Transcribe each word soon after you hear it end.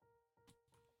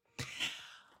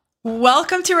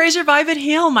Welcome to Raise Your Vibe and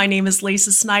Heal. My name is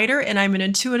Lisa Snyder, and I'm an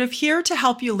intuitive here to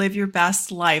help you live your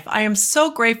best life. I am so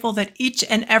grateful that each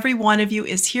and every one of you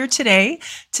is here today.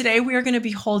 Today, we are going to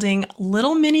be holding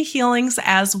little mini healings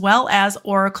as well as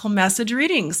oracle message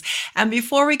readings. And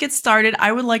before we get started,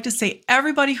 I would like to say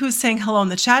everybody who's saying hello in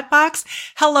the chat box,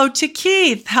 hello to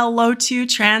Keith, hello to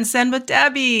Transcend with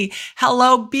Debbie,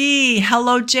 hello B,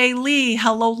 hello Jay Lee,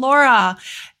 hello Laura.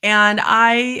 And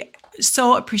I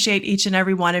so appreciate each and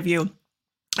every one of you.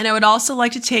 And I would also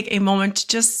like to take a moment to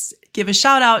just give a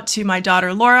shout out to my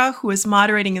daughter, Laura, who is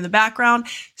moderating in the background.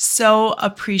 So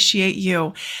appreciate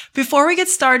you. Before we get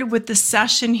started with the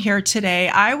session here today,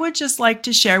 I would just like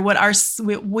to share what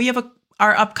we have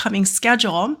our upcoming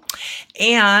schedule.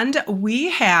 And we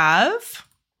have,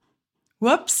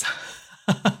 whoops.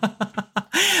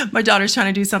 My daughter's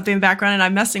trying to do something in the background and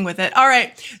I'm messing with it. All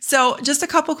right. So just a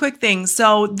couple quick things.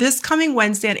 So this coming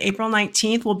Wednesday on April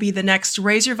 19th will be the next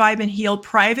Raise Your Vibe and Heal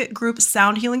private group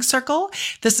sound healing circle.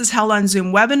 This is held on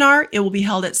Zoom webinar. It will be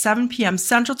held at 7 p.m.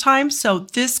 Central Time. So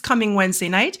this coming Wednesday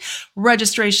night,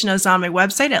 registration is on my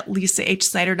website at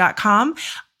lisahsnyder.com.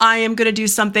 I am going to do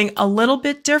something a little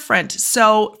bit different.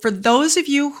 So for those of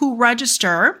you who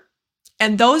register,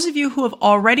 and those of you who have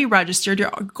already registered, you're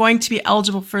going to be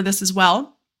eligible for this as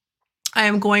well. I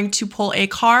am going to pull a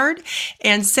card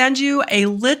and send you a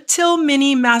little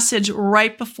mini message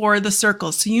right before the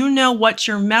circle. So you know what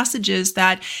your message is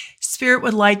that Spirit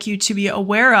would like you to be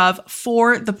aware of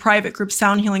for the private group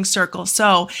sound healing circle.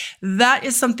 So that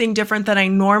is something different than I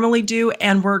normally do.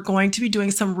 And we're going to be doing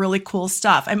some really cool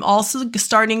stuff. I'm also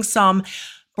starting some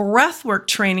breathwork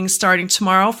training starting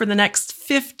tomorrow for the next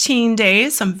 15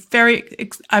 days. I'm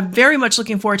very much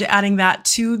looking forward to adding that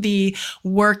to the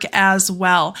work as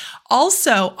well.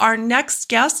 Also, our next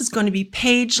guest is going to be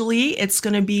Paige Lee. It's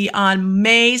going to be on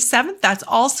May 7th. That's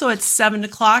also at 7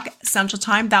 o'clock Central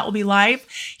Time. That will be live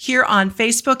here on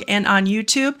Facebook and on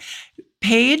YouTube.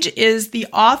 Paige is the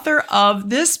author of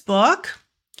this book,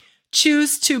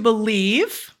 Choose to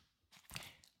Believe.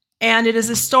 And it is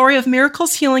a story of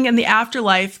miracles, healing, and the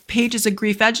afterlife. Paige is a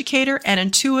grief educator, an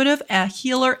intuitive, a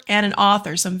healer, and an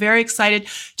author. So I'm very excited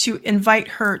to invite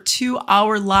her to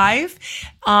our live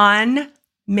on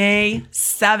May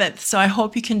 7th. So I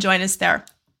hope you can join us there.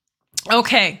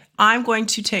 Okay, I'm going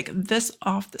to take this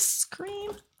off the screen.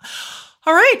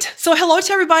 All right. So hello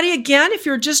to everybody. Again, if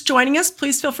you're just joining us,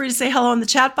 please feel free to say hello in the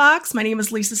chat box. My name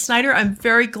is Lisa Snyder. I'm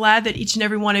very glad that each and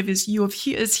every one of you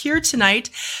is here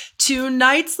tonight.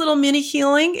 Tonight's little mini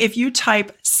healing, if you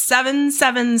type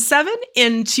 777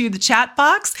 into the chat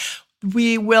box,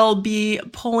 we will be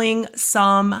pulling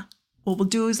some. What we'll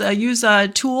do is use a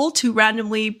tool to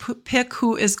randomly pick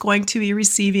who is going to be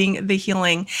receiving the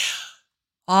healing.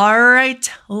 All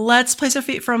right. Let's place our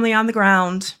feet firmly on the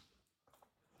ground.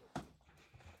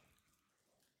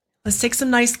 Let's take some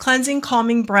nice cleansing,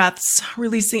 calming breaths,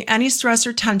 releasing any stress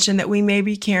or tension that we may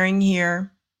be carrying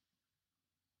here.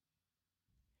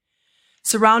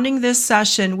 Surrounding this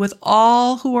session with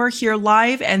all who are here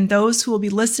live and those who will be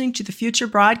listening to the future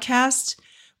broadcast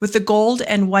with the gold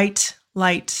and white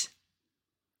light.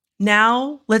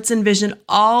 Now, let's envision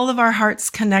all of our hearts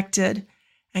connected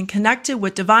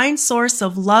with divine source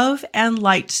of love and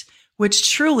light, which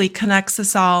truly connects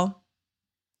us all.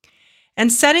 And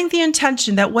setting the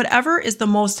intention that whatever is the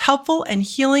most helpful and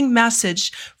healing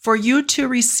message for you to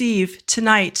receive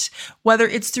tonight, whether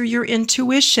it's through your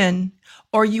intuition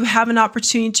or you have an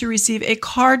opportunity to receive a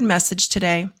card message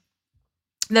today,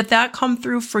 that come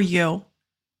through for you.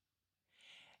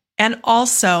 And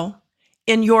also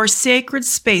in your sacred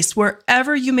space,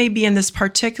 wherever you may be in this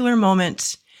particular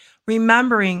moment,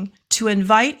 remembering to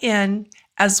invite in,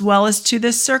 as well as to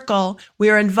this circle, we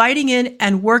are inviting in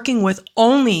and working with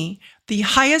only the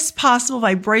highest possible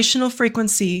vibrational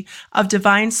frequency of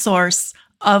divine source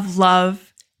of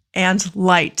love and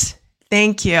light.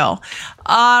 Thank you.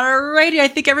 All righty. I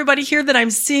think everybody here that I'm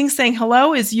seeing saying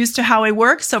hello is used to how I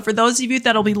work. So for those of you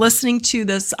that'll be listening to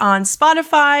this on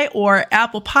Spotify or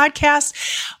Apple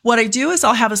Podcasts, what I do is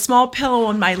I'll have a small pillow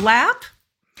on my lap.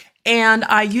 And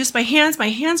I use my hands. My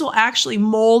hands will actually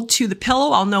mold to the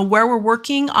pillow. I'll know where we're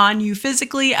working on you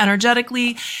physically,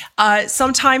 energetically.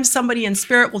 Sometimes somebody in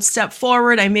spirit will step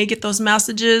forward. I may get those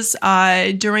messages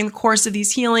during the course of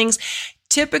these healings.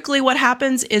 Typically what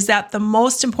happens is that the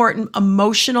most important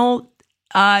emotional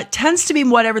tends to be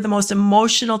whatever the most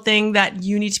emotional thing that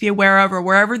you need to be aware of, or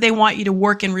wherever they want you to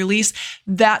work and release,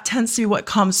 that tends to be what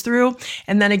comes through.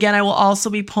 And then again, I will also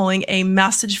be pulling a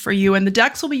message for you. And the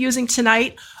decks we'll be using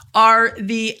tonight are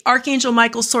the Archangel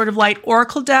Michael Sword of Light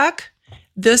Oracle deck,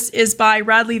 This is by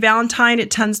Radley Valentine.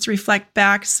 It tends to reflect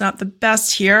back. It's not the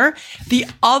best here. The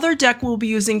other deck we'll be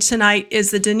using tonight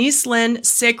is the Denise Linn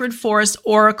Sacred Forest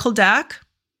Oracle deck.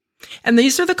 And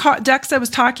these are the decks I was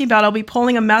talking about. I'll be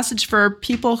pulling a message for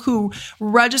people who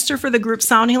register for the group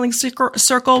Sound Healing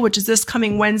Circle, which is this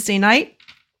coming Wednesday night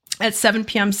at 7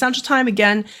 p.m. Central Time.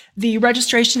 Again, the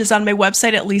registration is on my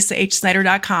website at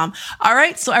lisahsnyder.com. All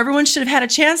right, so everyone should have had a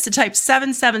chance to type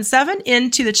 777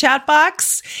 into the chat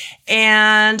box.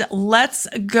 And let's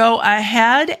go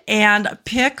ahead and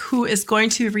pick who is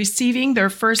going to be receiving the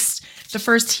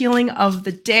first healing of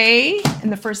the day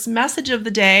and the first message of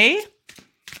the day.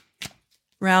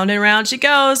 Round and round she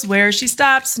goes. Where she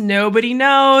stops, nobody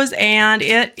knows. And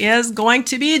it is going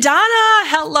to be Donna.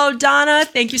 Hello, Donna.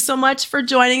 Thank you so much for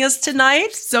joining us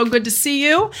tonight. So good to see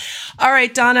you. All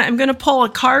right, Donna, I'm going to pull a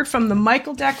card from the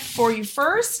Michael deck for you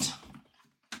first.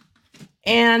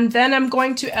 And then I'm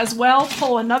going to as well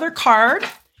pull another card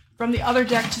from the other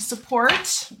deck to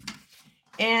support.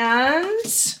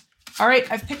 And all right,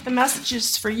 I've picked the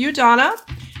messages for you, Donna.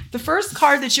 The first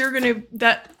card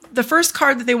the first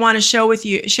card that they want to share with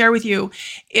you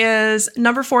is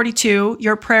number 42.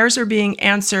 Your prayers are being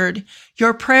answered.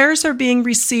 Your prayers are being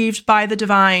received by the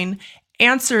divine.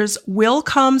 Answers will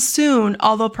come soon,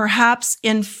 although perhaps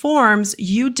in forms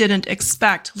you didn't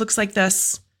expect. Looks like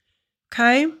this.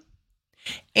 Okay.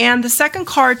 And the second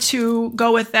card to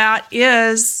go with that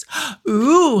is,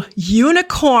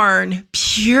 unicorn,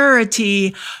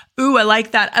 purity. Ooh, I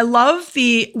like that. I love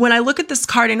when I look at this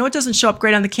card, I know it doesn't show up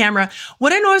great on the camera.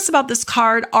 What I notice about this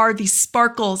card are the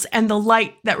sparkles and the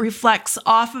light that reflects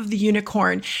off of the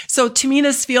unicorn. So to me,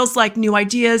 this feels like new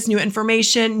ideas, new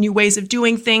information, new ways of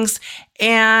doing things,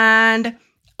 and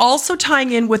also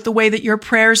tying in with the way that your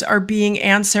prayers are being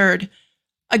answered.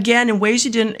 Again, in ways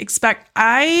you didn't expect.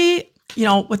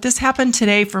 What this happened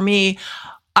today for me,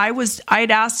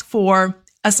 I'd asked for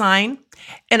a sign,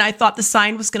 and I thought the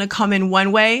sign was going to come in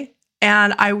one way,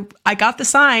 and I got the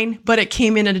sign, but it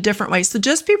came in a different way. So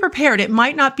just be prepared. It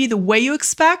might not be the way you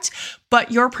expect,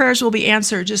 but your prayers will be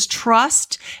answered. Just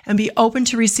trust and be open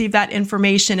to receive that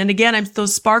information. And again,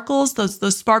 those sparkles,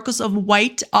 those sparkles of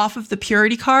white off of the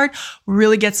purity card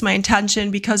really gets my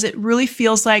attention, because it really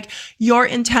feels like your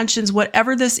intentions,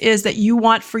 whatever this is that you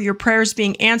want for your prayers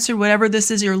being answered, whatever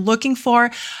this is you're looking for,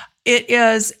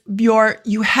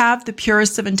 you have the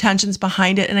purest of intentions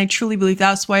behind it. And I truly believe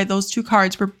that's why those two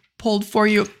cards were pulled for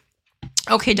you.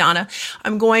 Okay, Donna,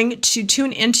 I'm going to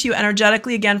tune into you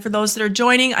energetically. Again, for those that are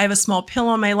joining, I have a small pillow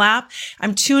on my lap.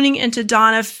 I'm tuning into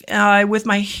Donna with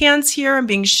my hands here. I'm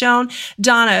being shown.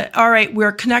 Donna, all right,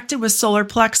 we're connected with solar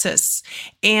plexus,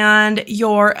 and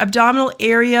your upper abdominal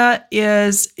area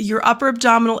is, the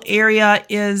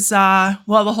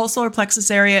whole solar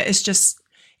plexus area is just,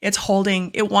 it's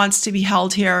holding. It wants to be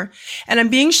held here. And I'm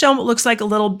being shown what looks like a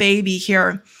little baby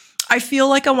here. I feel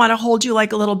like I want to hold you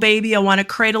like a little baby. I want to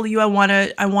cradle you. I want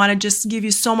to just give you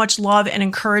so much love and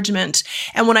encouragement.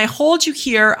 And when I hold you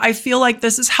here, I feel like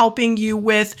this is helping you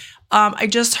with, I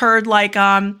just heard like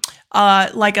a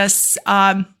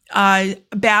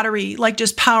battery, like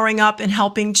just powering up and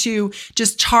helping to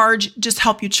just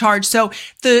help you charge. So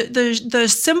the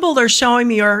symbol they're showing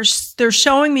me, or they're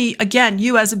showing me again,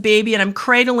 you as a baby, and I'm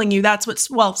cradling you. That's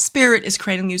spirit is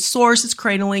cradling you, source is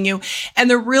cradling you. And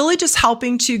they're really just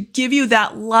helping to give you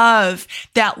that love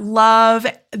that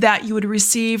you would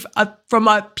receive from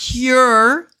a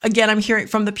pure, again, I'm hearing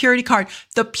from the purity card,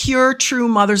 the pure, true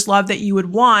mother's love that you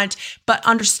would want, but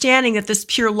understanding that this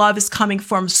pure love is coming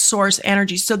from source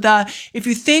energy. So if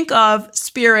you think of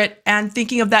spirit and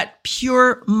thinking of that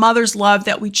pure mother's love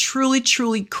that we truly,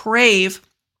 truly crave,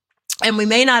 and we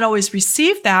may not always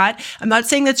receive that. I'm not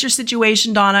saying that's your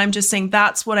situation, Donna. I'm just saying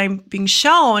that's what I'm being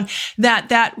shown,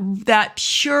 that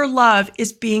pure love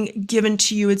is being given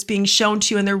to you. It's being shown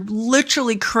to you, and they're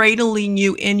literally cradling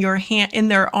you in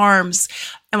their arms.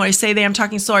 And when I say they, I'm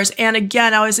talking source. And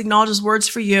again, I always acknowledge those words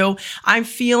for you. I'm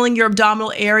feeling your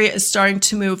abdominal area is starting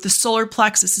to move, the solar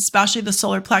plexus, especially the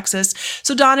solar plexus.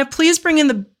 So Donna, please bring in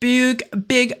the big,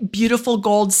 big, beautiful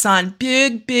gold sun,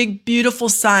 big, big, beautiful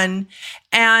sun.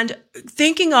 And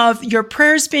thinking of your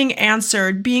prayers being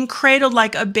answered, being cradled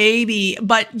like a baby,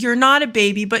 but you're not a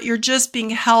baby, but you're just being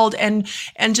held and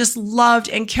just loved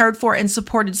and cared for and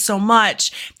supported so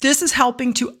much. This is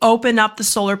helping to open up the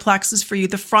solar plexus for you,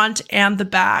 the front and the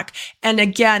back. And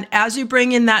again, as you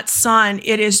bring in that sun,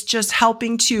 it is just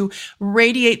helping to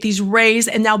radiate these rays,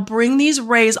 and now bring these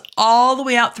rays all the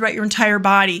way out throughout your entire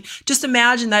body. Just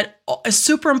imagine that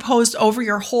superimposed over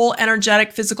your whole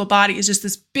energetic physical body is just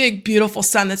this big, beautiful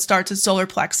sun that starts at solar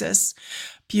plexus.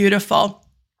 Beautiful.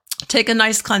 Take a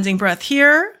nice cleansing breath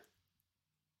here.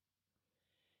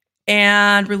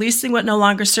 and releasing what no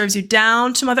longer serves you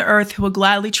down to Mother Earth, who will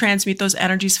gladly transmute those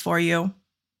energies for you.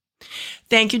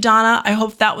 Thank you, Donna. I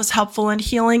hope that was helpful and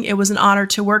healing. It was an honor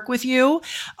to work with you.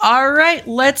 All right,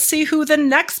 let's see who the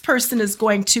next person is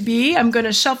going to be. I'm going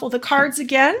to shuffle the cards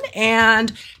again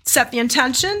and set the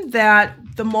intention that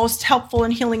the most helpful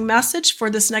and healing message for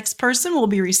this next person will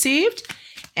be received.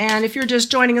 And if you're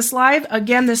just joining us live,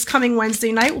 again, this coming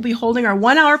Wednesday night, we'll be holding our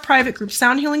 1-hour private group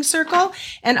sound healing circle.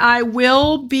 And I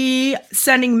will be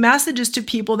sending messages to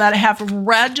people that have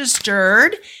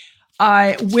registered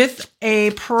with a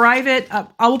private,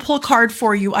 I will pull a card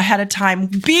for you ahead of time.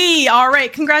 B, all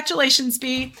right, congratulations,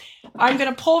 B. I'm going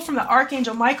to pull from the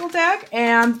Archangel Michael deck,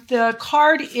 and the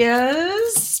card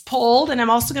is pulled, and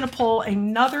I'm also going to pull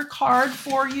another card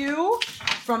for you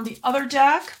from the other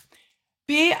deck.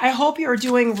 B, I hope you are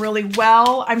doing really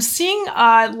well. I'm seeing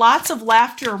lots of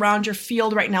laughter around your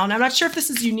field right now, and I'm not sure if this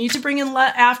is you need to bring in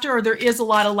laughter or there is a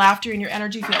lot of laughter in your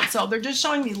energy field. So they're just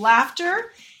showing me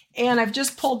laughter. And I've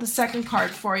just pulled the second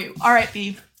card for you. All right,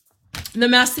 B. The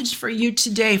message for you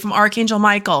today from Archangel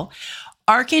Michael.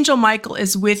 Archangel Michael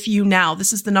is with you now.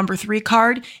 This is the number 3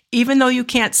 card. Even though you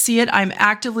can't see it, I'm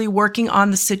actively working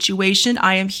on the situation.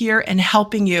 I am here and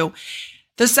helping you.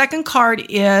 The second card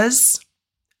is,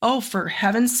 oh, for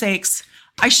heaven's sakes,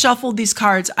 I shuffled these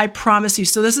cards. I promise you.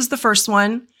 So this is the first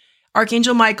one.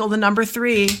 Archangel Michael, the number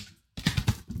 3.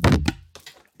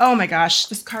 Oh my gosh,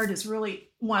 this card is really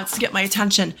wants to get my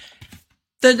attention.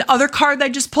 The other card that I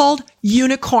just pulled,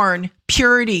 Unicorn,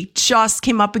 Purity, just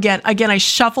came up again. Again, I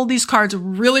shuffled these cards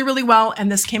really, really well,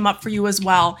 and this came up for you as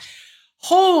well.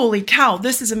 Holy cow,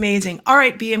 this is amazing. All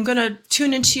right, B, I'm going to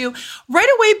tune into you. Right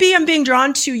away, B, I'm being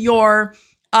drawn to your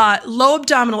low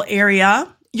abdominal area.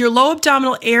 Your low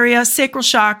abdominal area, sacral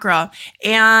chakra.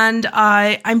 And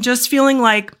I'm just feeling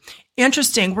like,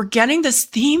 interesting. We're getting this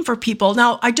theme for people.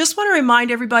 Now, I just want to remind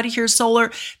everybody here,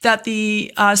 Solar, that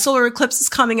the solar eclipse is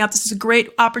coming up. This is a great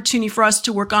opportunity for us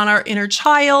to work on our inner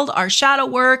child, our shadow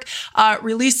work,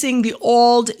 releasing the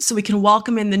old so we can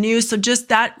welcome in the new. So just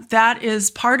that is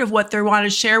part of what they want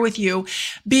to share with you.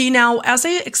 B, now, as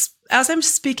I'm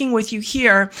speaking with you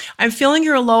here, I'm feeling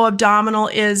your low abdominal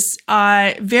is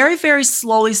very, very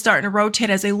slowly starting to rotate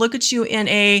as I look at you in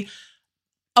a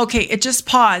okay, it just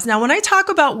paused. Now, when I talk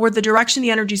about where the direction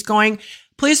the energy is going,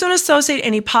 please don't associate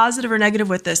any positive or negative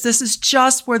with this. This is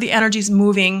just where the energy is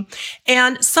moving.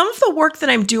 And some of the work that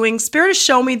I'm doing, Spirit has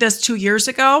shown me this 2 years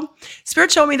ago.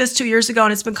 Spirit showed me this 2 years ago,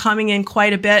 and it's been coming in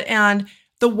quite a bit. And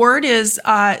the word is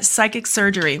psychic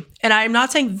surgery. And I'm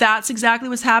not saying that's exactly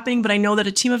what's happening, but I know that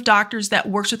a team of doctors that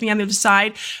works with me on the other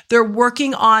side, they're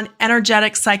working on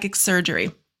energetic psychic surgery.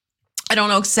 I don't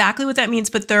know exactly what that means,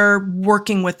 but they're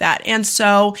working with that. And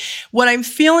so what I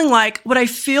feel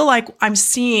like I'm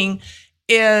seeing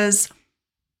is,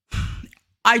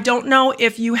 I don't know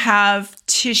if you have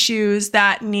tissues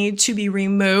that need to be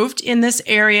removed in this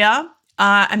area.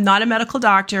 I'm not a medical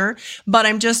doctor, but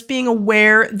I'm just being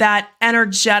aware that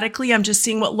energetically, I'm just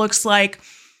seeing what looks like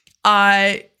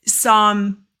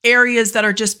some areas that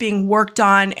are just being worked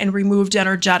on and removed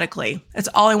energetically. That's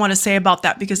all I want to say about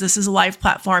that, because this is a live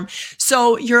platform.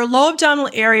 So your low abdominal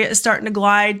area is starting to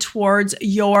glide towards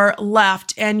your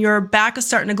left, and your back is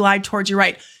starting to glide towards your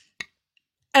right.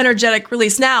 Energetic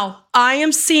release. Now, I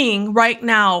am seeing right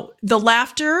now, the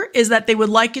laughter is that they would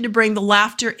like you to bring the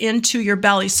laughter into your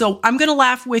belly. So I'm going to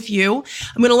laugh with you.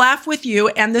 I'm going to laugh with you.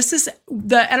 And this is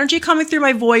the energy coming through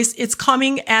my voice. It's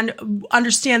coming, and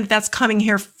understand that that's coming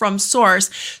here from source.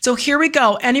 So here we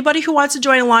go. Anybody who wants to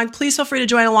join along, please feel free to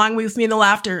join along with me in the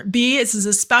laughter. B, this is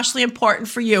especially important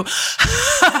for you.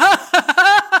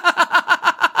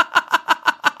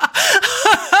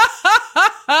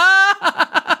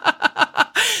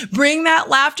 Bring that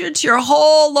laughter to your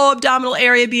whole low abdominal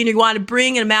area, and you want to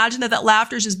bring and imagine that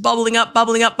laughter is just bubbling up,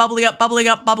 bubbling up, bubbling up, bubbling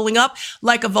up, bubbling up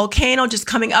like a volcano, just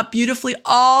coming up beautifully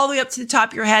all the way up to the top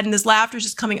of your head. And this laughter is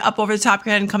just coming up over the top of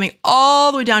your head and coming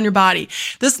all the way down your body.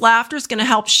 This laughter is going to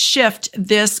help shift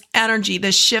this energy,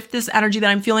 this energy that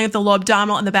I'm feeling at the low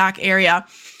abdominal and the back area.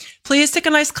 Please take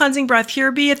a nice cleansing breath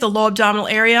here, B, at the low abdominal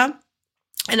area.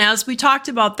 And as we talked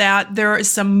about that, there is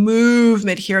some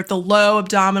movement here at the low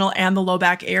abdominal and the low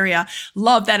back area.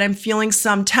 Love that. I'm feeling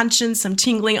some tension, some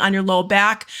tingling on your low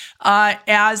back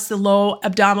as the low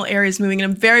abdominal area is moving.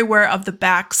 And I'm very aware of the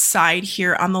back side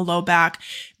here on the low back.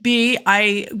 B,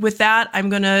 with that, I'm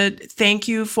going to thank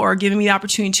you for giving me the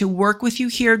opportunity to work with you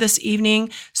here this evening.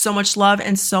 So much love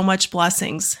and so much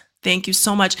blessings. Thank you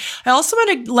so much. I also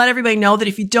want to let everybody know that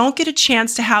if you don't get a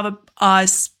chance to have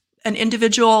an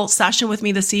individual session with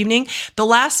me this evening, the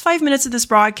last 5 minutes of this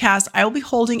broadcast, I will be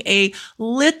holding a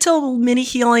little mini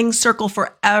healing circle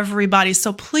for everybody.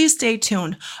 So please stay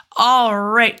tuned. All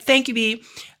right. Thank you, B.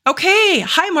 Okay.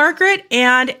 Hi, Margaret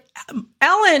and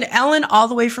Ellen. Ellen, all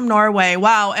the way from Norway.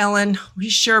 Wow, Ellen, we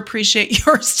sure appreciate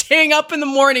your staying up in the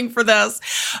morning for this.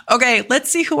 Okay,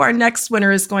 let's see who our next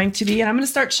winner is going to be. And I'm going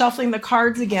to start shuffling the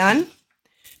cards again.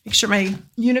 Make sure my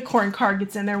unicorn card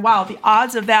gets in there. Wow, the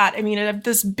odds of that. I mean, I have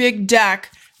this big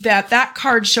deck that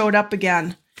card showed up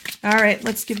again. All right,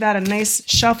 let's give that a nice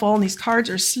shuffle. And these cards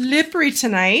are slippery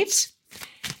tonight.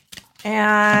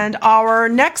 And our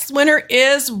next winner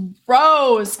is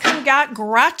Rose.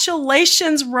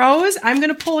 Congratulations, Rose. I'm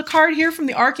going to pull a card here from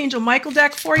the Archangel Michael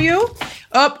deck for you.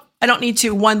 Oh, I don't need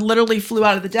to. One literally flew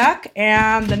out of the deck.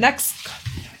 And the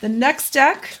next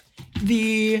deck,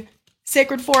 the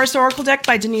Sacred Forest Oracle deck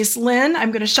by Denise Lynn.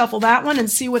 I'm going to shuffle that one and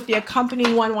see what the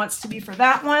accompanying one wants to be for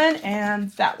that one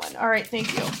and that one. All right,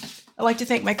 thank you. I like to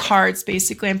thank my cards,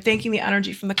 basically. I'm thanking the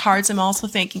energy from the cards. I'm also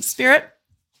thanking Spirit.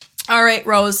 All right,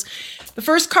 Rose. The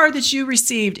first card that you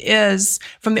received is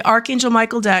from the Archangel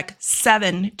Michael deck,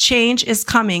 7. Change is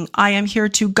coming. I am here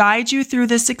to guide you through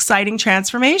this exciting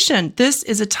transformation. This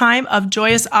is a time of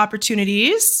joyous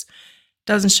opportunities.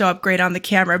 Doesn't show up great on the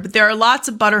camera, but there are lots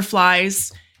of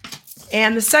butterflies.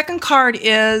 And the second card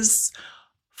is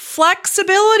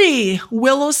flexibility,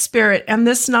 Willow Spirit. And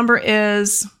this number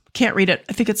is... can't read it.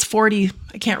 I think it's 40.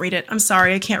 I can't read it. I'm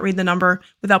sorry. I can't read the number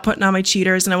without putting on my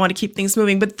cheaters, and I want to keep things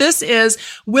moving. But this is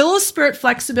Willow Spirit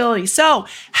Flexibility. So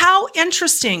how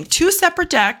interesting. 2 separate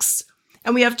decks,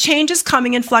 and we have changes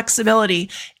coming in flexibility.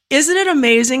 Isn't it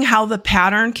amazing how the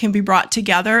pattern can be brought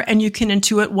together and you can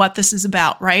intuit what this is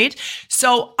about, right?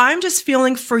 So I'm just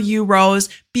feeling for you, Rose,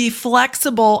 be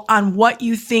flexible on what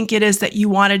you think it is that you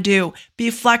want to do.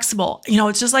 Be flexible. You know,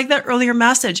 it's just like that earlier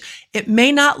message. It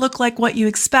may not look like what you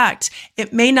expect.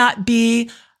 It may not be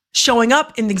showing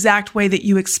up in the exact way that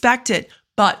you expect it,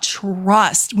 but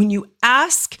trust when you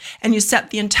ask and you set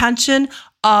the intention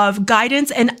of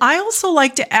guidance. And I also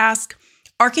like to ask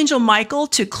Archangel Michael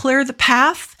to clear the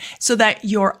path so that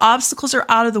your obstacles are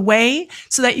out of the way,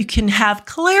 so that you can have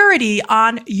clarity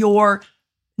on your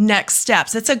next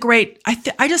steps. It's a great,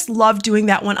 I just love doing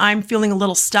that when I'm feeling a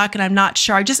little stuck and I'm not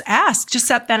sure. I just ask, just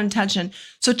set that intention.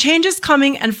 So change is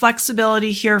coming and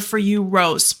flexibility here for you,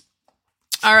 Rose.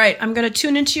 All right, I'm going to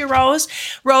tune into your Rose.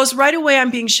 Rose, right away,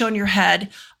 I'm being shown your head.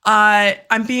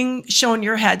 I'm being shown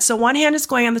your head. So one hand is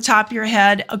going on the top of your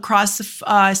head across,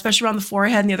 especially around the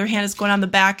forehead, and the other hand is going on the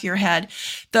back of your head.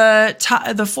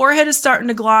 The forehead is starting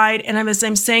to glide, and as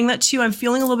I'm saying that to you, I'm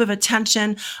feeling a little bit of a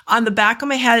tension on the back of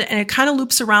my head, and it kind of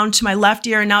loops around to my left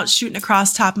ear, and now it's shooting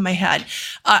across the top of my head.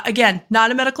 Again,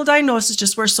 not a medical diagnosis,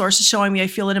 just where source is showing me. I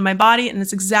feel it in my body, and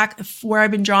it's exactly where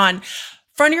I've been drawn.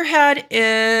 Front of your head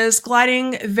is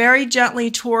gliding very gently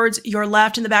towards your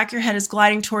left, and the back of your head is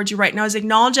gliding towards your right. Now, as I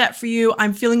acknowledge that for you,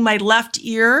 I'm feeling my left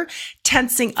ear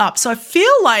tensing up. So I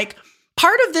feel like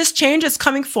part of this change that's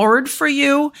coming forward for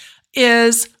you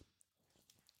is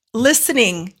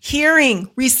listening,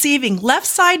 hearing, receiving. Left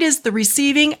side is the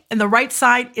receiving and the right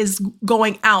side is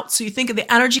going out. So you think of the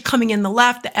energy coming in the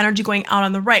left, the energy going out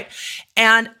on the right.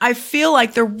 And I feel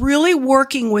like they're really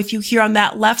working with you here on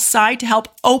that left side to help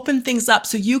open things up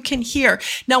so you can hear.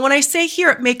 Now, when I say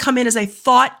hear, it may come in as a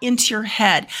thought into your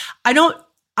head.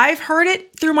 I've heard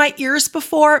it through my ears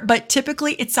before, but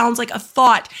typically it sounds like a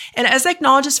thought. And as I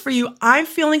acknowledge this for you, I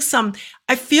feel like some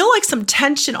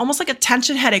tension, almost like a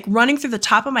tension headache running through the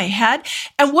top of my head.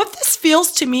 And what this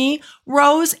feels to me,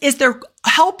 Rose, is they're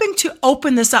helping to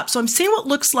open this up. So I'm seeing what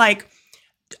looks like,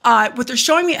 what they're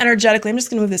showing me energetically. I'm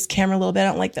just going to move this camera a little bit. I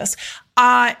don't like this.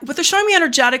 What they're showing me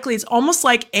energetically is almost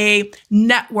like a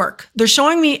network. They're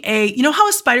showing me you know how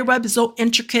a spider web is so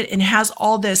intricate and has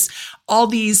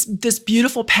this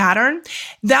beautiful pattern?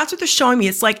 That's what they're showing me.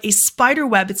 It's like a spider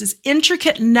web. It's this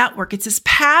intricate network. It's this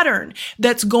pattern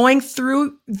that's going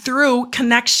through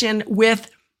connection with,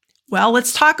 well,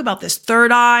 let's talk about this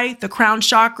third eye, the crown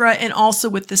chakra, and also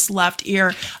with this left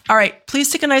ear. All right, please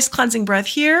take a nice cleansing breath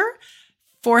here.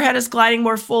 Forehead is gliding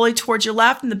more fully towards your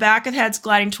left, and the back of the head is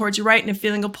gliding towards your right, and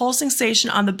feeling a pulsing sensation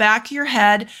on the back of your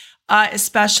head,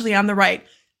 especially on the right.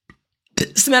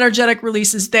 Some energetic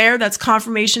releases there. That's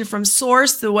confirmation from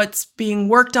source that what's being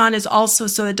worked on is also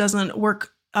so that it doesn't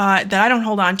work, that I don't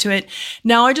hold on to it.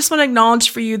 Now, I just want to acknowledge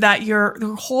for you that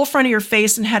the whole front of your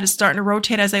face and head is starting to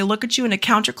rotate as I look at you in a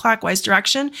counterclockwise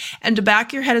direction, and the back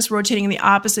of your head is rotating in the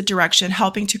opposite direction,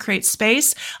 helping to create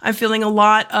space. I'm feeling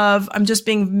I'm just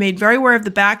being made very aware of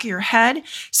the back of your head.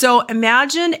 So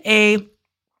imagine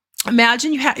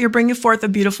Imagine you're bringing forth a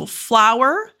beautiful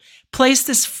flower. Place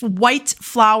this white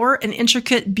flower, an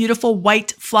intricate, beautiful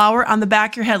white flower on the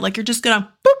back of your head. Like you're just going to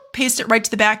paste it right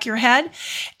to the back of your head.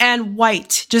 And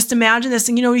white, just imagine this.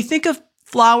 And when you think of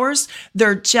flowers,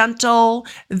 they're gentle,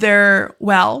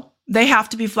 they have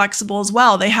to be flexible as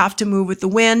well. They have to move with the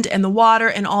wind and the water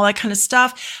and all that kind of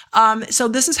stuff. So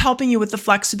this is helping you with the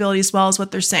flexibility as well as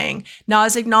what they're saying. Now,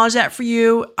 as I acknowledge that for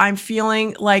you, I'm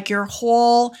feeling like your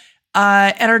whole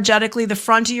energetically, the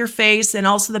front of your face and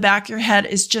also the back of your head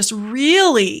is just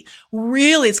really,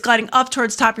 it's gliding up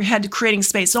towards the top of your head to creating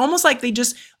space. So almost like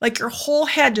like your whole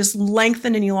head just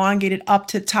lengthened and elongated up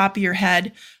to the top of your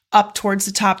head, up towards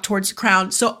the top, towards the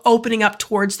crown. So opening up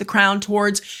towards the crown,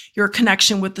 towards your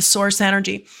connection with the source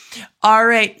energy. All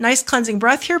right. Nice cleansing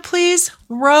breath here, please.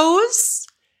 Rose.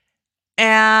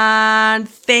 And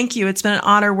thank you. It's been an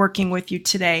honor working with you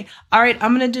today. All right.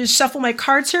 I'm going to shuffle my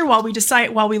cards here while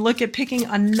we look at picking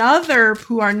another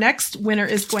who our next winner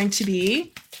is going to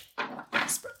be.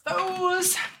 Spread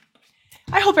those.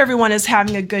 I hope everyone is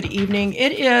having a good evening.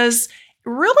 It is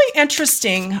really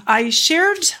interesting. I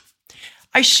shared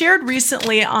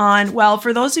recently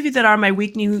for those of you that are on my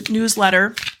weekly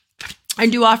newsletter, I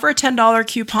do offer a $10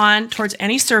 coupon towards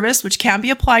any service, which can be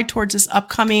applied towards this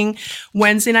upcoming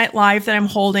Wednesday night live that I'm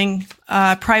holding,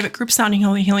 private group sound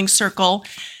healing circle.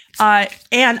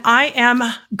 And I am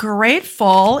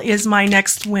grateful is my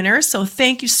next winner. So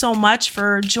thank you so much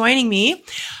for joining me.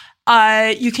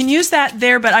 You can use that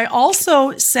there, but I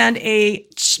also send a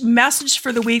message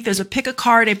for the week. There's a pick a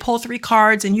card, I pull 3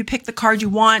 cards and you pick the card you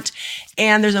want.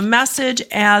 And there's a message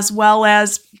as well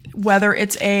as whether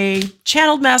it's a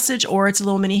channeled message or it's a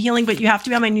little mini healing, but you have to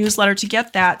be on my newsletter to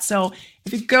get that. So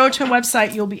if you go to my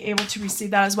website, you'll be able to receive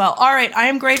that as well. All right. I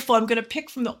am grateful. I'm going to pick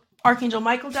from the Archangel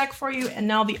Michael deck for you. And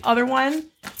now the other one.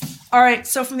 All right.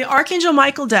 So from the Archangel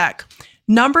Michael deck,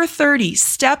 number 30,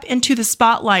 step into the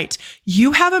spotlight.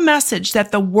 You have a message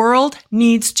that the world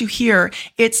needs to hear.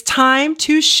 It's time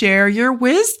to share your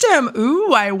wisdom.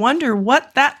 Ooh, I wonder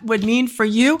what that would mean for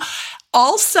you.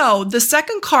 Also, the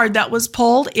second card that was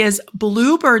pulled is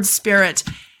Bluebird Spirit,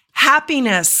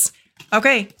 happiness.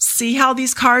 Okay, see how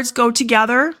these cards go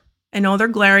together? I know they're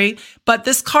glary, but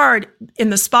this card in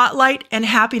the spotlight and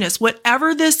happiness,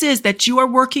 whatever this is that you are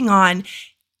working on,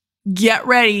 get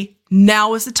ready.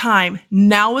 Now is the time.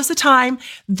 Now is the time.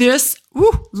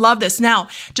 Love this. Now,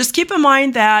 just keep in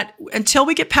mind that until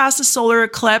we get past the solar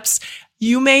eclipse,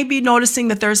 you may be noticing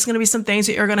that there's going to be some things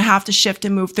that you're going to have to shift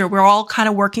and move through. We're all kind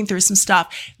of working through some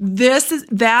stuff. This is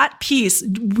that piece,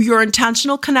 your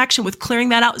intentional connection with clearing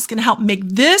that out is going to help make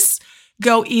this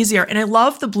go easier. And I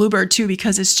love the bluebird too,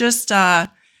 because it's just, it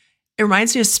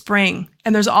reminds me of spring.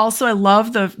 And there's also, I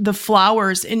love the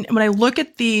flowers. And when I look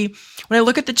at the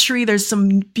tree, there's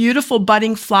some beautiful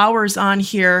budding flowers on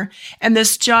here. And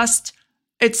it's just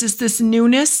this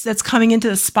newness that's coming into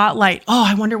the spotlight. Oh,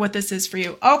 I wonder what this is for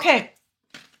you. Okay.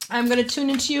 I'm going to tune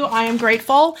into you. I am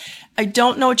grateful. I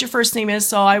don't know what your first name is,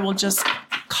 so I will just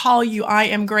call you I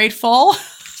am grateful.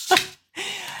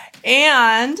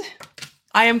 And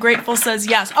I am grateful says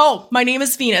yes. Oh, my name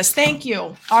is Venus. Thank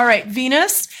you. All right,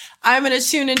 Venus, I'm going to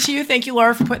tune into you. Thank you,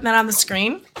 Laura, for putting that on the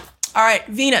screen. All right,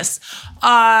 Venus.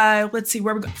 Let's see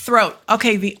where we go. Throat.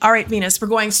 Okay. All right, Venus, we're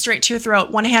going straight to your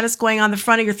throat. One hand is going on the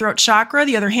front of your throat chakra.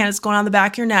 The other hand is going on the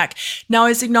back of your neck. Now,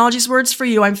 as acknowledge these words for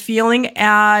you, I'm feeling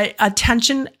a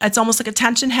tension. It's almost like a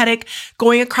tension headache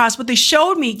going across what they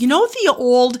showed me. You know, the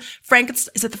old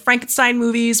is it the Frankenstein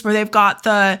movies where they've got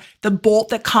the bolt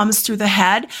that comes through the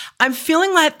head? I'm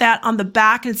feeling like that on the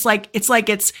back. And it's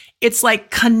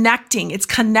like connecting. It's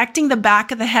connecting the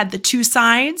back of the head, the two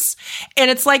sides. And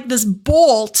it's like this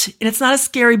bolt, and it's not a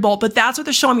scary bolt, but that's what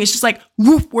they're showing me. It's just like,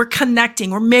 whoop, we're connecting.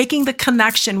 We're making the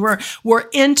connection. We're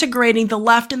integrating the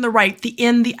left and the right, the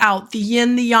in, the out, the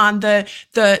yin, the yang,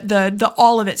 the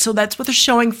all of it. So that's what they're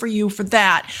showing for you for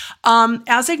that.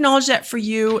 As I acknowledge that for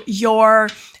you, you're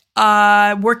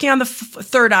working on the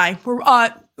third eye.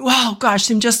 Oh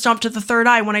gosh, I just jumped to the third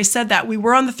eye when I said that. We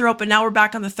were on the throat, but now we're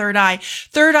back on the third eye.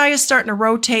 Third eye is starting to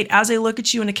rotate as I look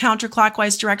at you in a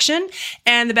counterclockwise direction,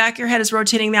 and the back of your head is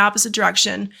rotating the opposite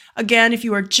direction. Again, if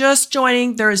you are just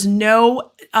joining, there is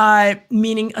no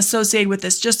meaning associated with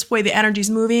this, just the way the energy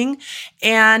is moving.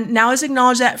 And now as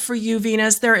acknowledge that for you,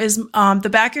 Venus, there is the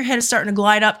back of your head is starting to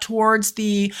glide up towards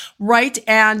the right,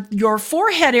 and your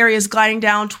forehead area is gliding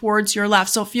down towards your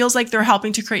left. So it feels like they're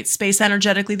helping to create space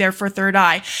energetically there for third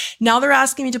eye. Now they're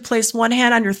asking me to place one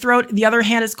hand on your throat. The other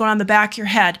hand is going on the back of your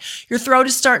head. Your throat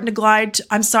is starting to glide.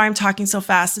 I'm sorry, I'm talking so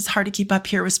fast. It's hard to keep up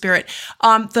here with spirit.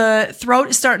 The throat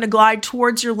is starting to glide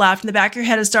towards your left, and the back of your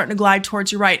head is starting to glide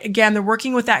towards your right. Again, they're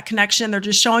working with that connection. They're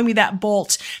just showing me that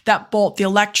bolt,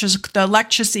 the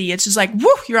electricity. It's just like,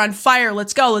 woo, you're on fire.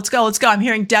 Let's go, let's go, let's go. I'm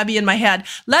hearing Debbie in my head.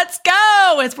 Let's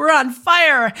go. We're on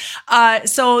fire.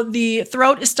 So the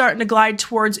throat is starting to glide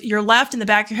towards your left, and the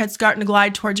back of your head is starting to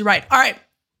glide towards your right. All right.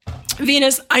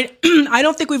 Venus, I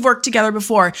don't think we've worked together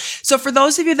before. So for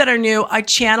those of you that are new, I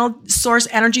channel source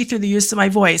energy through the use of my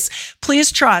voice.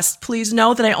 Please trust, please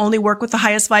know that I only work with the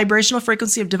highest vibrational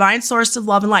frequency of divine source of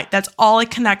love and light. That's all I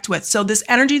connect with. So this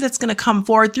energy that's going to come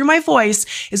forward through my voice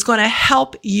is going to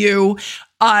help you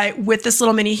with this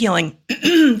little mini healing.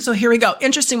 So here we go.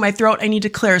 Interesting, my throat, I need to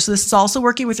clear. So this is also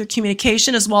working with your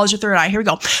communication as well as your third eye. Here we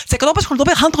go. So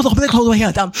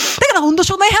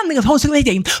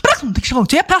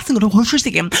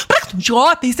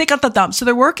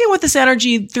they're working with this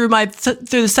energy through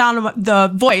the sound of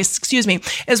the voice,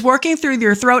 is working through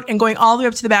your throat and going all the way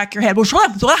up to the back of your head.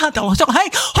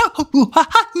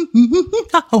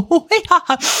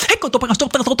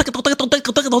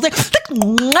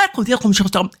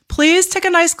 Please take a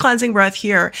nice cleansing breath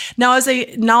here. Now, as I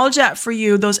acknowledge that for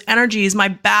you, those energies, my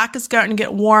back is starting to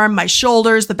get warm, my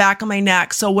shoulders, the back of my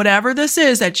neck. So whatever this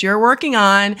is that you're working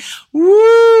on,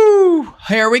 woo,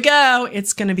 here we go.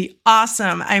 It's going to be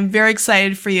awesome. I'm very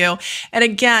excited for you. And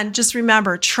again, just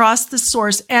remember, trust the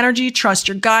source energy, trust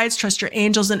your guides, trust your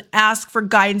angels, and ask for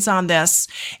guidance on this.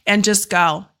 And just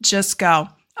go.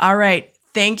 All right.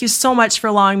 Thank you so much for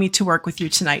allowing me to work with you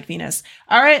tonight, Venus.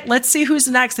 All right, let's see who's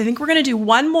next. I think we're going to do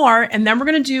one more, and then we're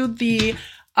going to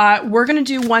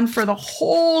do one for the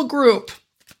whole group.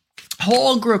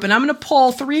 And I'm going to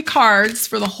pull 3 cards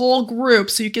for the whole group.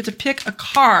 So you get to pick a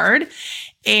card,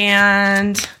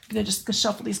 and I'm going to just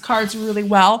shuffle these cards really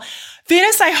well.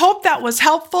 Venus, I hope that was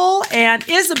helpful. And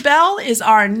Isabel is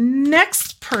our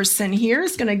next person here.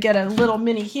 Is going to get a little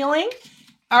mini healing.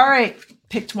 All right.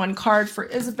 Picked one card for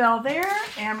Isabel there,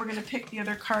 and we're going to pick the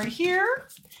other card here.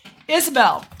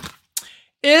 Isabel,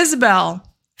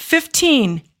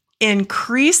 15,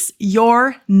 increase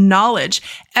your knowledge.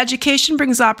 Education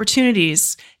brings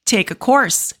opportunities. Take a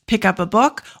course, pick up a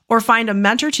book, or find a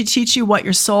mentor to teach you what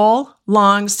your soul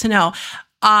longs to know.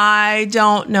 I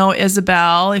don't know,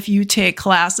 Isabel, if you take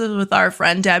classes with our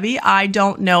friend Debbie. I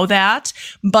don't know that,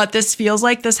 but this feels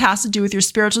like this has to do with your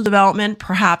spiritual development,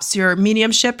 perhaps your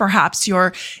mediumship, perhaps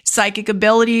your psychic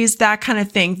abilities, that kind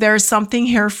of thing. There's something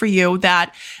here for you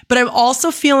but I'm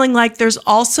also feeling like there's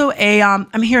also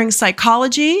I'm hearing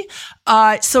psychology.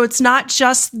 So it's not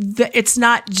just the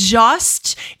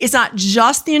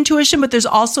intuition, but there's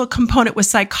also a component with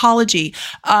psychology,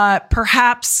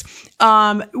 perhaps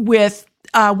with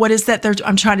what is that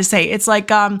I'm trying to say? It's like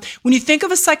when you think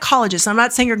of a psychologist, I'm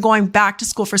not saying you're going back to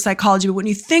school for psychology, but when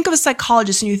you think of a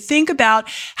psychologist and you think about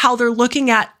how they're looking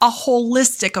at a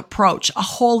holistic approach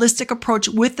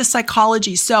with the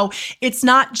psychology. So it's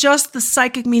not just the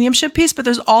psychic mediumship piece, but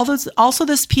there's also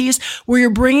this piece where you're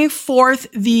bringing forth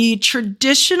the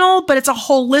traditional, but it's a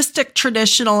holistic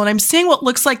traditional. And I'm seeing what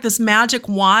looks like this magic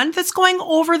wand that's going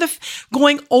over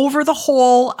the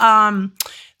whole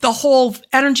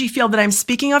energy field that I'm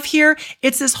speaking of here.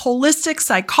 It's this holistic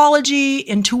psychology,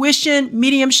 intuition,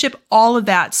 mediumship, all of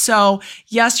that. So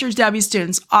yes, you're Debbie's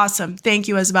students. Awesome. Thank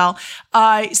you, Isabel.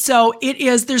 So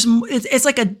it's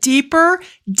like a deeper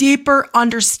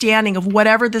understanding of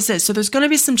whatever this is. So there's going to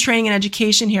be some training and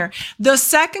education here. The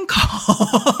second call,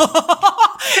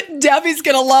 Debbie's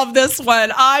going to love this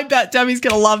one. I bet Debbie's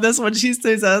going to love this one. She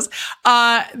says this.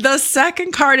 The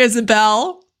second card,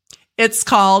 Isabel, it's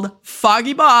called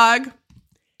Foggy Bog.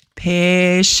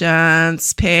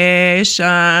 Patience.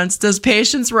 Does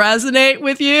patience resonate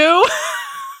with you?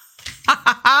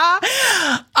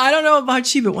 I don't know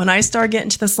about you, but when I started getting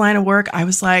to this line of work, I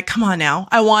was like, come on now.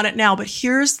 I want it now. But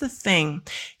here's the thing,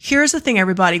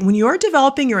 everybody. When you're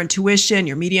developing your intuition,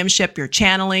 your mediumship, your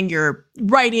channeling, your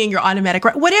writing, your automatic,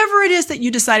 whatever it is that you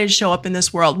decided to show up in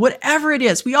this world, whatever it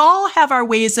is, we all have our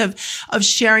ways of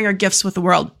sharing our gifts with the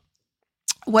world.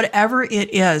 Whatever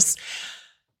it is,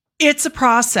 it's a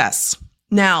process.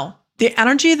 Now, the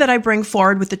energy that I bring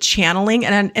forward with the channeling,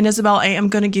 and Isabel, I am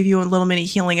going to give you a little mini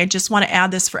healing. I just want to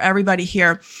add this for everybody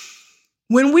here.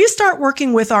 When we start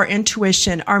working with our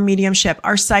intuition, our mediumship,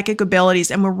 our psychic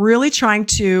abilities, and we're really trying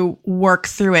to work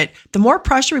through it, the more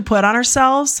pressure we put on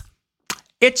ourselves,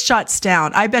 it shuts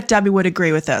down. I bet Debbie would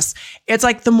agree with this. It's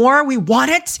like the more we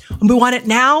want it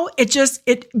now,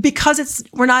 because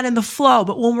we're not in the flow.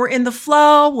 But when we're in the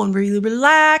flow, when we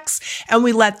relax and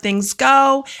we let things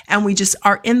go and we just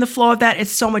are in the flow of that,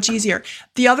 it's so much easier.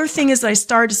 The other thing is that I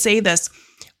started to say this.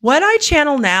 What I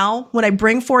channel now, when I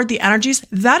bring forward the energies,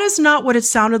 that is not what it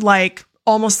sounded like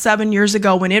almost 7 years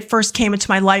ago when it first came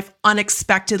into my life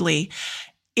unexpectedly.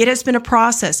 It has been a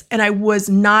process, and I was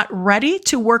not ready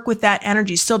to work with that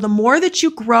energy. So the more that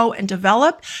you grow and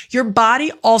develop, your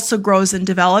body also grows and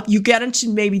develop. You get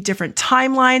into maybe different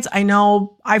timelines. I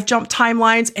know I've jumped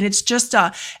timelines, and it's just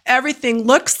everything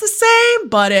looks the same,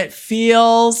 but it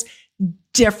feels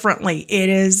differently. It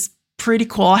is pretty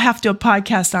cool. I'll have to do a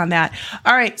podcast on that.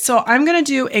 All right. So I'm going to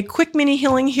do a quick mini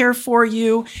healing here for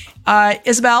you,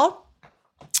 Isabel.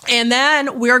 And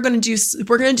then we're going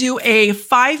to do a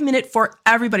 5-minute for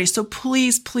everybody. So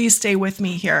please stay with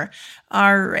me here.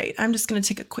 All right. I'm just going to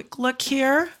take a quick look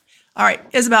here. All right.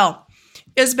 Isabel,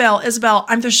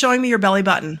 they're showing me your belly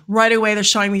button. Right away, they're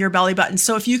showing me your belly button.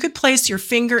 So if you could place your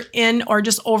finger in or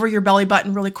just over your belly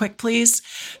button really quick, please.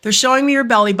 They're showing me your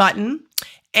belly button.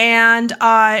 And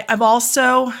I'm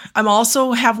also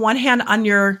have one hand on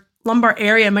your lumbar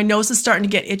area. My nose is starting to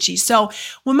get itchy. So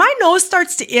when my nose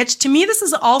starts to itch, to me, this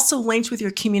is also linked with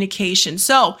your communication.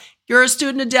 So you're a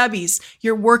student of Debbie's.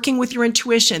 You're working with your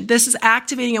intuition. This is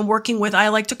activating and working with, I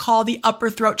like to call the upper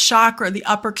throat chakra, the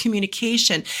upper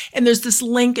communication. And there's this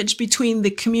linkage between the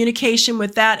communication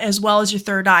with that as well as your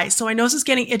third eye. So my nose is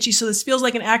getting itchy. So this feels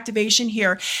like an activation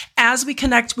here as we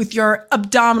connect with your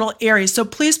abdominal area. So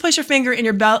please place your finger in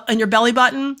your belly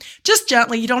button, just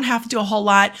gently. You don't have to do a whole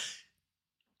lot.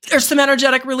 There's some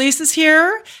energetic releases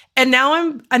here. And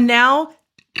now,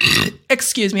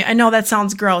 excuse me, I know that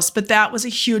sounds gross, but that was a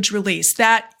huge release.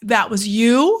 That was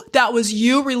you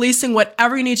releasing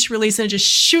whatever you need to release, and it just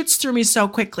shoots through me so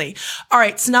quickly. All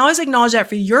right, so now as I acknowledge that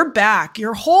for your back,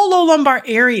 your whole low lumbar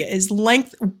area is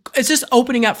it's just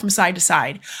opening up from side to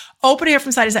side.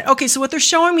 Okay, so what they're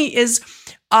showing me is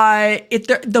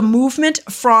the movement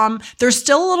there's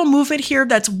still a little movement here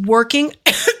that's working,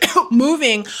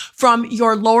 moving from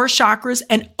your lower chakras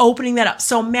and opening that up.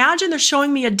 So imagine they're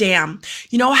showing me a dam.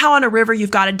 You know how on a river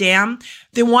you've got a dam?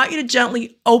 They want you to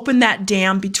gently open that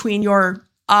dam between your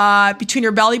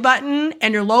belly button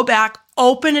and your low back.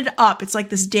 Open it up. It's like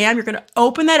this dam. You're going to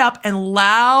open that up and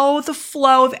allow the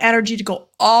flow of energy to go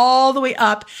all the way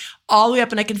up.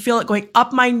 And I can feel it going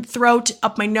up my throat,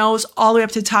 up my nose, all the way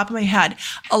up to the top of my head.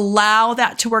 Allow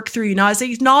that to work through you. Now, as I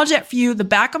acknowledge that for you, the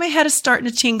back of my head is starting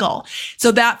to tingle.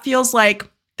 So that feels like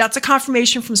that's a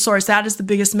confirmation from source. That is the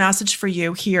biggest message for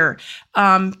you here.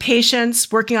 Patience,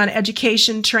 working on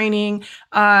education, training.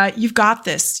 You've got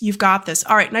this.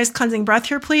 All right. Nice cleansing breath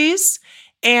here, please.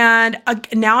 And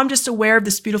now I'm just aware of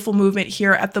this beautiful movement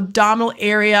here at the abdominal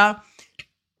area,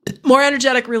 more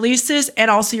energetic releases,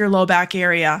 and also your low back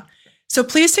area. So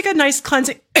please take a nice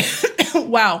cleansing.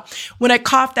 Wow. When I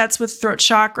cough, that's with throat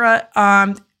chakra.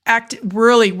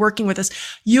 Really working with this.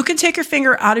 You can take your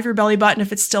finger out of your belly button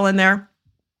if it's still in there.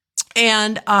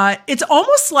 And it's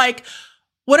almost like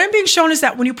what I'm being shown is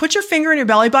that when you put your finger in your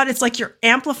belly button, it's like you're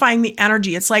amplifying the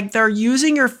energy. It's like they're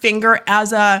using your finger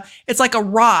it's like a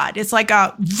rod. It's like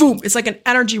a boom. It's like an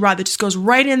energy rod that just goes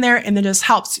right in there and then just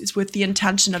helps. It's with the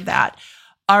intention of that.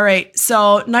 All right.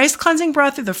 So nice cleansing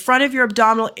breath through the front of your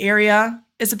abdominal area,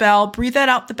 Isabel. Breathe that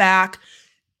out the back.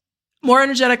 More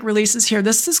energetic releases here.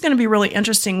 This is going to be really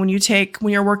interesting when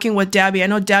you're working with Debbie. I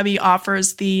know Debbie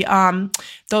offers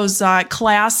those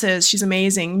classes. She's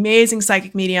amazing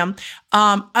psychic medium.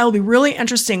 It'll be really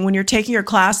interesting when you're taking your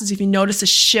classes if you notice a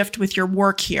shift with your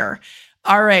work here.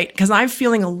 All right, because I'm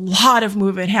feeling a lot of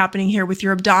movement happening here with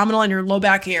your abdominal and your low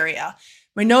back area.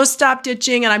 My nose stopped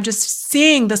itching, and I'm just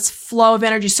seeing this flow of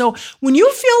energy. So when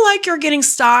you feel like you're getting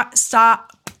stuck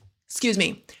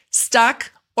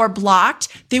or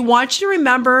blocked, they want you to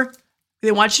remember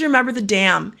the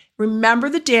dam. Remember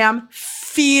the dam,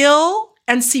 feel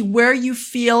and see where you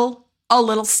feel a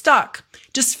little stuck.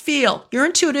 Just feel. You're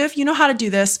intuitive. You know how to do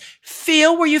this.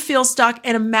 Feel where you feel stuck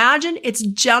and imagine it's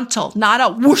gentle, not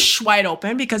a whoosh wide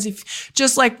open, because if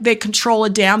just like they control a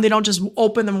dam, they don't just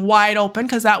open them wide open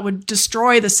because that would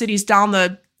destroy the cities down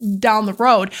the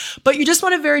road. But you just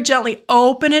want to very gently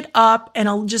open it up, and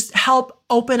it'll just help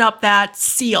open up that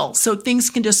seal so things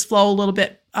can just flow a little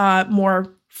bit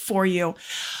more for you.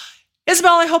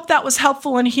 Isabel, I hope that was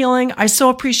helpful in healing. I so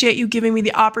appreciate you giving me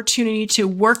the opportunity to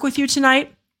work with you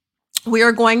tonight. We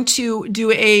are going to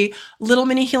do a little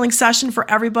mini healing session for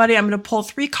everybody. I'm going to pull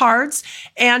 3 cards.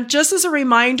 And just as a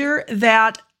reminder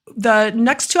that the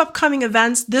next two upcoming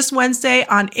events, this Wednesday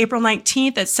on April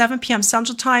 19th at 7 p.m.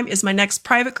 Central Time is my next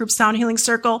private group sound healing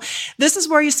circle. This is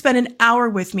where you spend an hour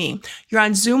with me. You're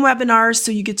on Zoom webinars,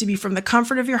 so you get to be from the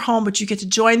comfort of your home, but you get to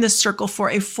join this circle for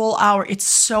a full hour. It's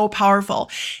so powerful.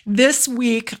 This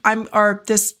week,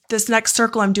 this next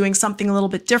circle, I'm doing something a little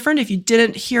bit different. If you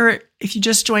didn't hear it, if you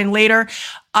just joined later,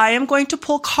 I am going to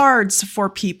pull cards for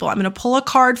people. I'm going to pull a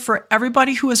card for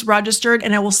everybody who is registered,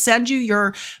 and I will send you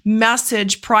your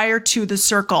message prior to the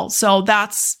circle. So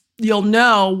you'll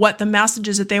know what the message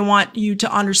is that they want you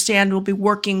to understand will be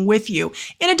working with you,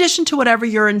 in addition to whatever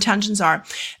your intentions are.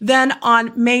 Then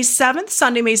on May 7th,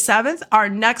 Sunday, May 7th, our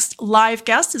next live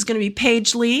guest is going to be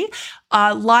Paige Lee,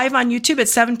 live on YouTube at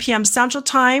 7 p.m. Central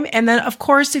Time. And then, of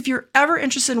course, if you're ever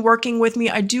interested in working with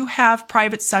me, I do have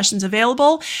private sessions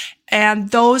available, and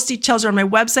those details are on my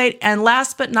website. And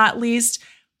last but not least,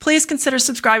 please consider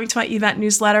subscribing to my event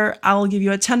newsletter. I will give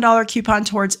you a $10 coupon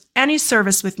towards any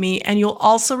service with me, and you'll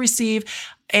also receive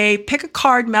a pick a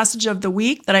card message of the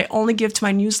week that I only give to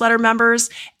my newsletter members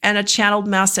and a channeled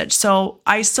message. So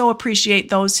I so appreciate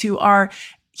those who are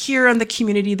here in the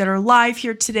community that are live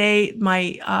here today,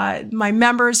 my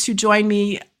members who join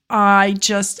me. I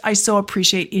so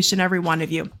appreciate each and every one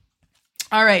of you.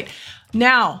 All right.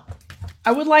 Now,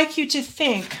 I would like you to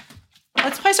think,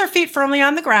 let's place our feet firmly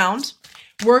on the ground.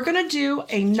 We're going to do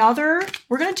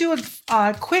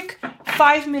a quick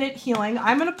 5-minute healing.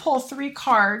 I'm going to pull 3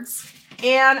 cards,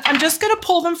 and I'm just going to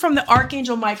pull them from the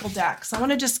Archangel Michael deck. So I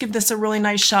want to just give this a really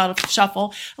nice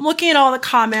shuffle. I'm looking at all the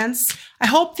comments. I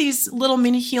hope these little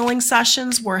mini healing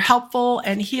sessions were helpful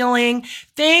and healing.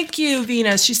 Thank you,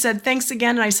 Venus. She said, thanks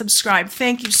again, and I subscribed.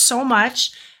 Thank you so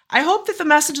much. I hope that the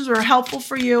messages were helpful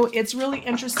for you. It's really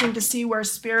interesting to see where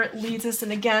spirit leads us. And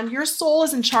again, your soul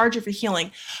is in charge of your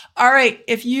healing. All right.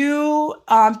 If you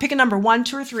pick a number 1,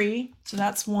 2, or 3. So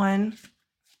that's 1,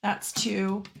 that's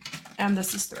 2, and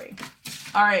this is 3.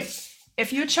 All right.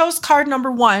 If you chose card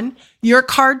number 1, your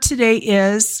card today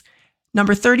is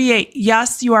number 38.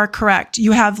 Yes, you are correct.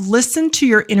 You have listened to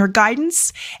your inner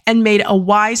guidance and made a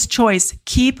wise choice.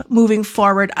 Keep moving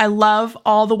forward. I love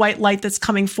all the white light that's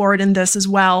coming forward in this as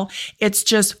well. It's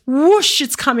just whoosh,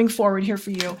 it's coming forward here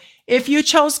for you. If you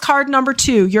chose card number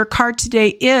 2, your card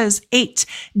today is 8.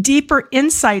 Deeper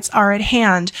insights are at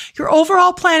hand. Your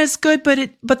overall plan is good,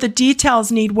 but the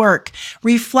details need work.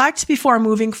 Reflect before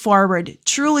moving forward.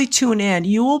 Truly tune in.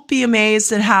 You will be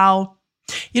amazed at how,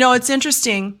 it's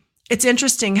interesting. It's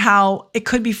interesting how it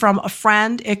could be from a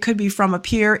friend, it could be from a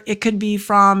peer, it could be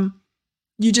from,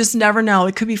 you just never know.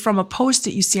 It could be from a post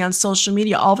that you see on social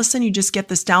media. All of a sudden you just get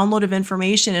this download of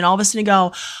information, and all of a sudden you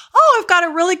go, oh, I've got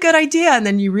a really good idea. And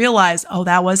then you realize, oh,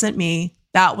 that wasn't me.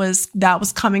 That was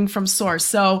coming from source.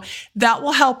 So that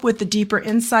will help with the deeper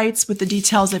insights, with the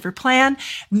details of your plan.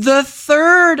 The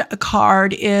third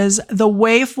card is the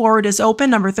way forward is open.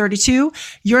 Number 32,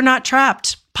 you're not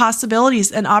trapped.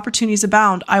 Possibilities and opportunities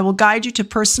abound. I will guide you to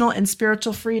personal and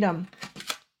spiritual freedom.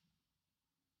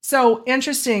 So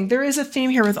interesting. There is a theme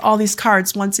here with all these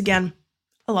cards. Once again,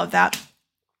 I love that.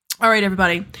 All right,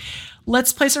 everybody.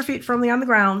 Let's place our feet firmly on the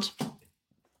ground.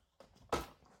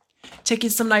 Taking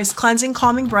some nice cleansing,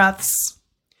 calming breaths.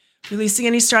 Releasing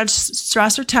any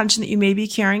stress or tension that you may be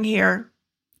carrying here.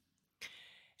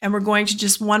 And we're going to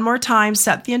just one more time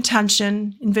set the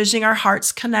intention, envisioning our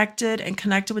hearts connected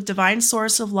with divine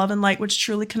source of love and light, which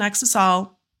truly connects us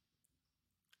all.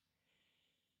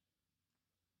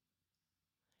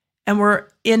 And we're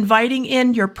inviting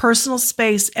in your personal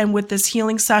space, and with this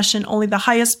healing session, only the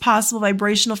highest possible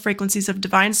vibrational frequencies of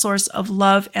divine source of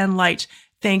love and light.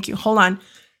 Thank you. Hold on.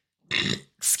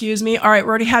 Excuse me. All right. We're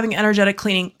already having energetic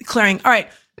clearing. All right.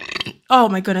 Oh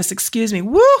my goodness. Excuse me.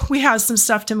 Woo. We have some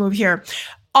stuff to move here.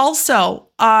 Also,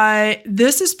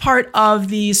 this is part of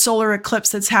the solar eclipse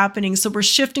that's happening. So we're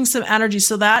shifting some energy.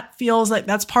 So that feels like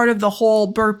that's part of the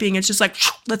whole burping. It's just like,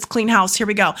 let's clean house. Here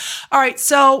we go. All right.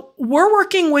 So we're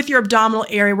working with your abdominal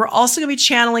area. We're also going to be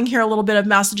channeling here a little bit of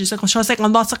messages. We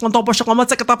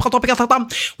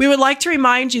would like to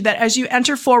remind you that as you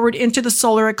enter forward into the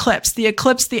solar eclipse,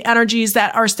 the energies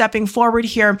that are stepping forward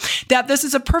here, that this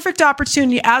is a perfect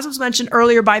opportunity, as was mentioned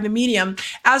earlier by the medium.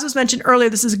 As was mentioned earlier,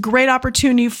 this is a great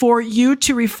opportunity for you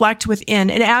to reflect within.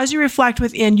 And as you reflect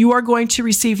within, you are going to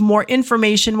receive more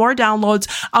information, more downloads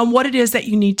on what it is that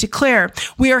you need to clear.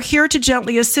 We are here to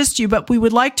gently assist you, but we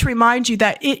would like to remind you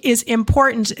that it is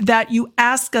important that you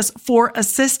ask us for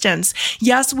assistance.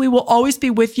 Yes, we will always be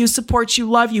with you, support you,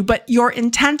 love you, but your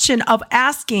intention of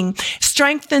asking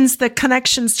strengthens the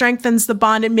connection, strengthens the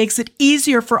bond, and makes it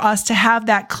easier for us to have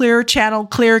that clear channel,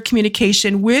 clear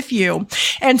communication with you.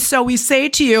 And so we say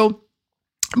to you,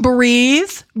 Breathe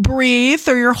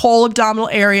through your whole abdominal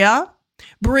area.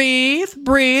 Breathe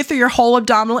through your whole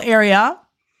abdominal area.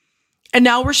 And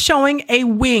now we're showing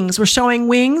wings. We're showing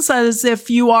wings as if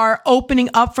you are opening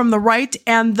up from the right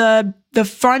and the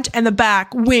front and the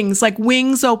back. Wings, like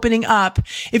wings opening up.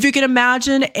 If you can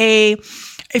imagine a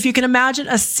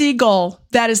seagull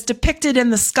that is depicted in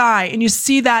the sky and you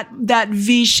see that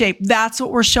V shape, that's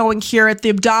what we're showing here at the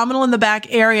abdominal and the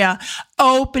back area,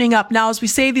 opening up. Now, as we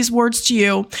say these words to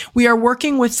you, we are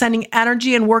working with sending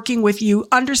energy and working with you,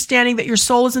 understanding that your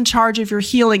soul is in charge of your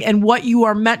healing and what you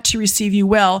are meant to receive, you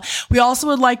will. We also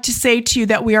would like to say to you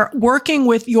that we are working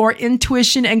with your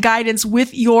intuition and guidance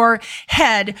with your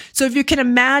head. So if you can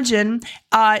imagine,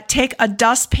 take a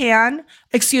broom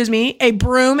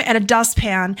and a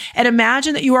dustpan, and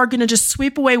imagine that you are going to just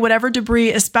sweep away whatever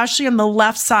debris, especially on the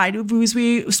left side. As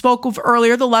we spoke of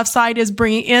earlier, the left side is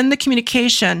bringing in the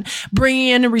communication, bringing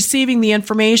in and receiving the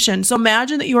information. So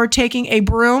imagine that you are taking a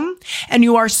broom and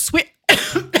you are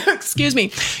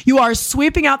you are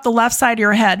sweeping out the left side of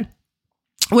your head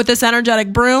with this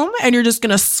energetic broom, and you're just going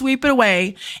to sweep it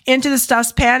away into this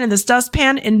dustpan, and this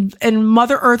dustpan and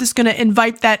Mother Earth is going to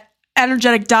invite that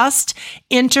energetic dust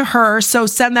into her. So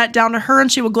send that down to her and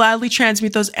she will gladly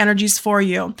transmute those energies for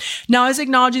you. Now, as I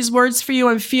acknowledge these words for you,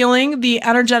 I'm feeling the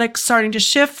energetic starting to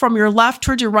shift from your left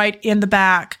towards your right in the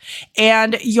back.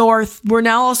 And we're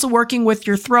now also working with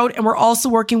your throat, and we're also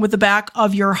working with the back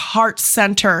of your heart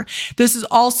center. This is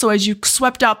also, as you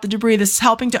swept out the debris, this is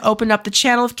helping to open up the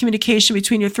channel of communication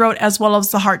between your throat as well as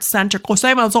the heart center.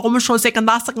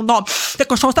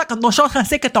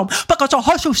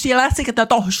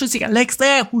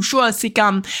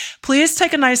 Please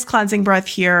take a nice cleansing breath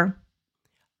here,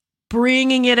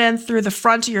 bringing it in through the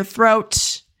front of your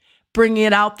throat, bringing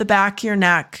it out the back of your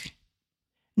neck.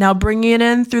 Now bringing it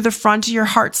in through the front of your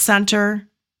heart center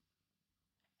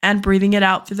and breathing it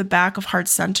out through the back of heart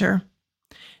center.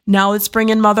 Now let's bring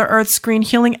in Mother Earth's green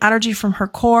healing energy from her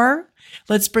core.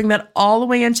 Let's bring that all the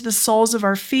way into the soles of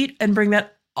our feet and bring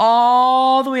that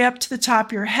all the way up to the top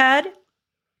of your head.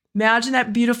 Imagine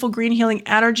that beautiful green healing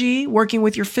energy working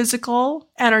with your physical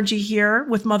energy here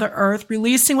with Mother Earth,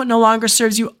 releasing what no longer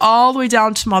serves you all the way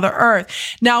down to Mother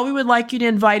Earth. Now we would like you to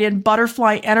invite in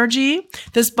butterfly energy.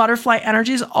 This butterfly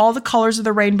energy is all the colors of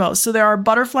the rainbow. So there are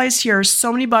butterflies here,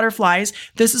 so many butterflies.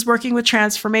 This is working with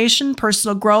transformation,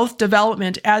 personal growth,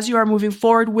 development as you are moving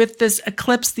forward with this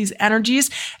eclipse, these energies.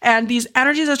 And these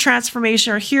energies of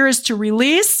transformation are here is to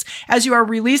release, as you are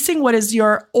releasing what is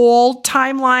your old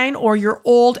timeline or your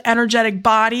old energetic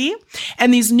body.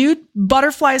 And these new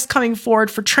butterflies coming forward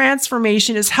for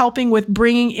transformation is helping with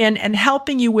bringing in and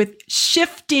helping you with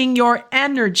shifting your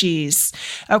energies.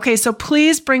 Okay, so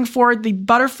please bring forward the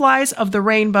butterflies of the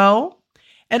rainbow.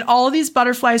 And all of these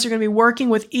butterflies are going to be working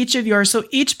with each of yours. So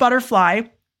each butterfly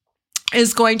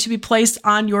is going to be placed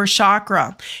on your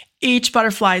chakra. Each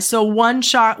butterfly. So one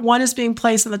is being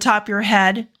placed on the top of your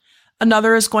head.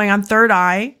 Another is going on third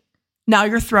eye. Now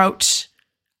your throat,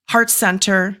 heart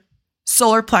center,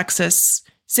 solar plexus,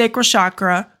 sacral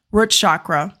chakra, root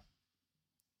chakra.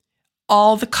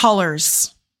 All the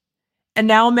colors. And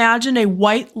now imagine a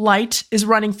white light is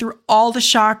running through all the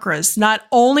chakras, not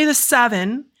only the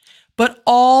 7, but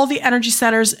all the energy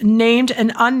centers, named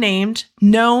and unnamed,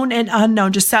 known and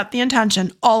unknown. Just set the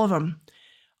intention, all of them.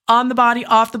 On the body,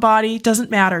 off the body, doesn't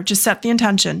matter. Just set the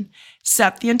intention.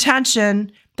 Set the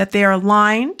intention that they are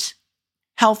aligned,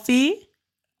 healthy,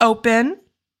 open.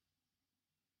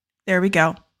 There we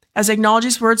go. As I acknowledge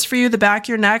these words for you, the back of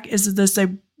your neck is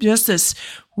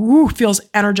feels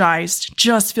energized,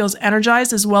 just feels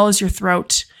energized, as well as your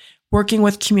throat, working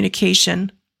with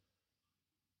communication.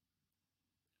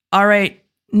 All right,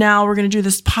 now we're going to do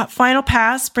this final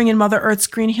pass, bring in Mother Earth's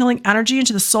green healing energy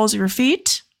into the soles of your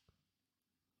feet.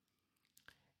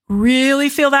 Really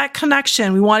feel that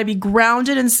connection. We want to be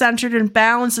grounded and centered and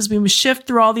balanced as we shift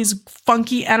through all these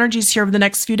funky energies here over the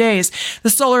next few days. The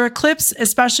solar eclipse,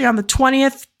 especially on the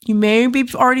 20th, you may be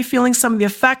already feeling some of the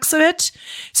effects of it.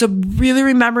 So really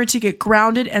remember to get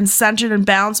grounded and centered and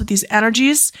balanced with these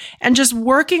energies and just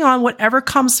working on whatever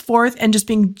comes forth and just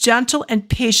being gentle and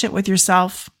patient with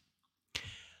yourself.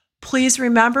 Please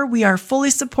remember, we are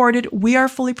fully supported, we are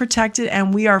fully protected,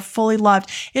 and we are fully loved.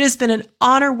 It has been an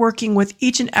honor working with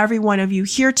each and every one of you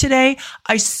here today.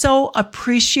 I so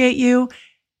appreciate you.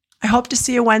 I hope to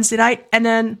see you Wednesday night, and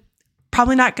then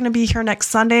probably not going to be here next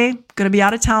Sunday. I'm going to be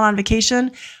out of town on vacation,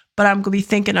 but I'm going to be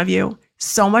thinking of you.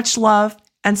 So much love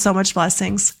and so much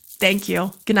blessings. Thank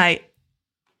you. Good night.